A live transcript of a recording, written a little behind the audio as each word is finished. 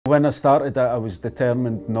When I started it, I was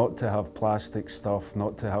determined not to have plastic stuff,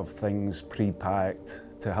 not to have things pre-packed,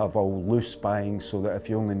 to have all loose buying so that if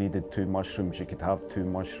you only needed 2 mushrooms, you could have 2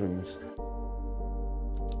 mushrooms.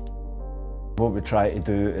 What we try to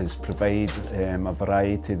do is provide a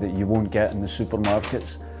variety that you won't get in the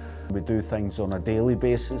supermarkets. We do things on a daily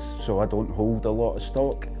basis, so I don't hold a lot of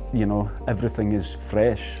stock. You know, everything is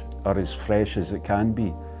fresh, or as fresh as it can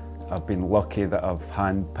be. I've been lucky that I've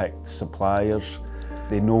hand-picked suppliers.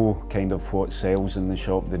 They know kind of what sells in the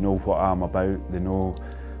shop, they know what I'm about, they know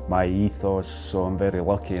my ethos, so I'm very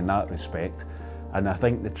lucky in that respect. And I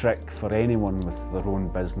think the trick for anyone with their own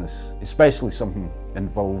business, especially something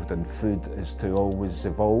involved in food, is to always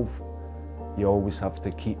evolve. You always have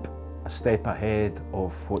to keep a step ahead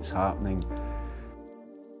of what's happening.